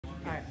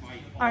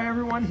All right,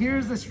 everyone,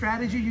 here's the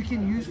strategy you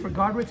can use for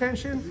guard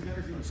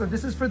retention. So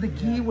this is for the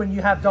gi when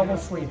you have double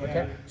sleeve,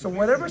 okay? So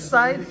whatever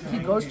side he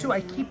goes to,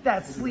 I keep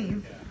that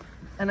sleeve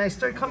and I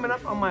start coming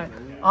up on my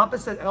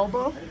opposite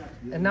elbow,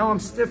 and now I'm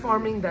stiff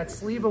arming that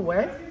sleeve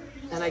away,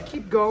 and I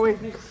keep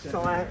going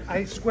till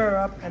I square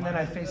up, and then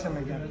I face him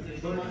again.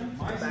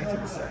 Back to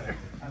the center.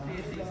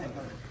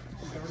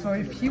 So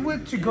if he were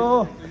to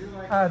go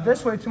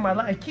this way to my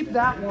left, I keep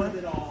that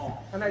one,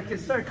 and I can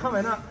start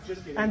coming up.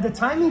 And the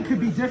timing could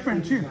be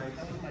different too.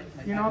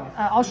 You know,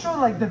 I'll show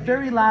like the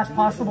very last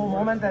possible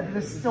moment that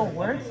this still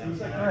works.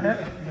 Go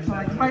ahead. So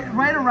like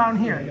right around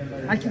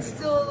here, I can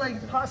still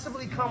like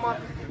possibly come up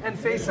and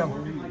face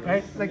him,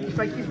 right? Like if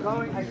I keep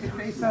going, I can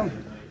face him,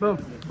 boom.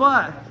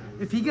 But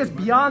if he gets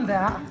beyond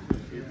that,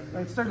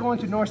 like start going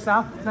to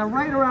north-south, now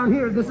right around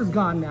here, this is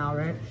gone now,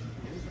 right?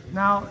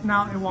 Now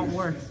it won't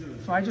work.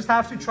 So I just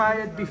have to try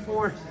it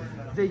before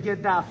they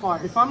get that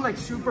far. If I'm like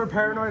super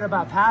paranoid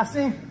about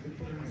passing,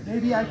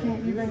 maybe I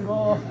can even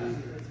go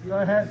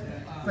ahead,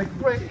 like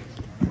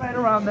right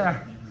around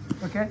there,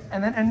 okay?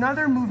 And then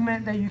another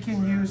movement that you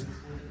can use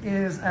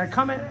is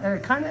kind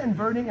of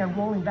inverting and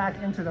rolling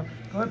back into them.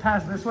 Go ahead,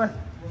 pass this way.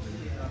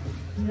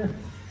 Yeah.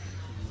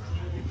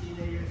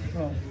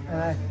 Oh,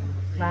 and I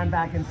land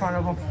back in front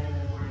of them.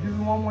 Do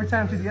it one more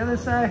time to the other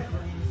side.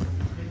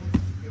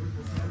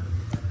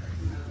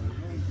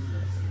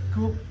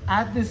 Cool.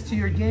 Add this to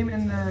your game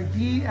in the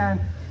gi and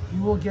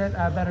you will get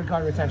better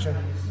guard retention.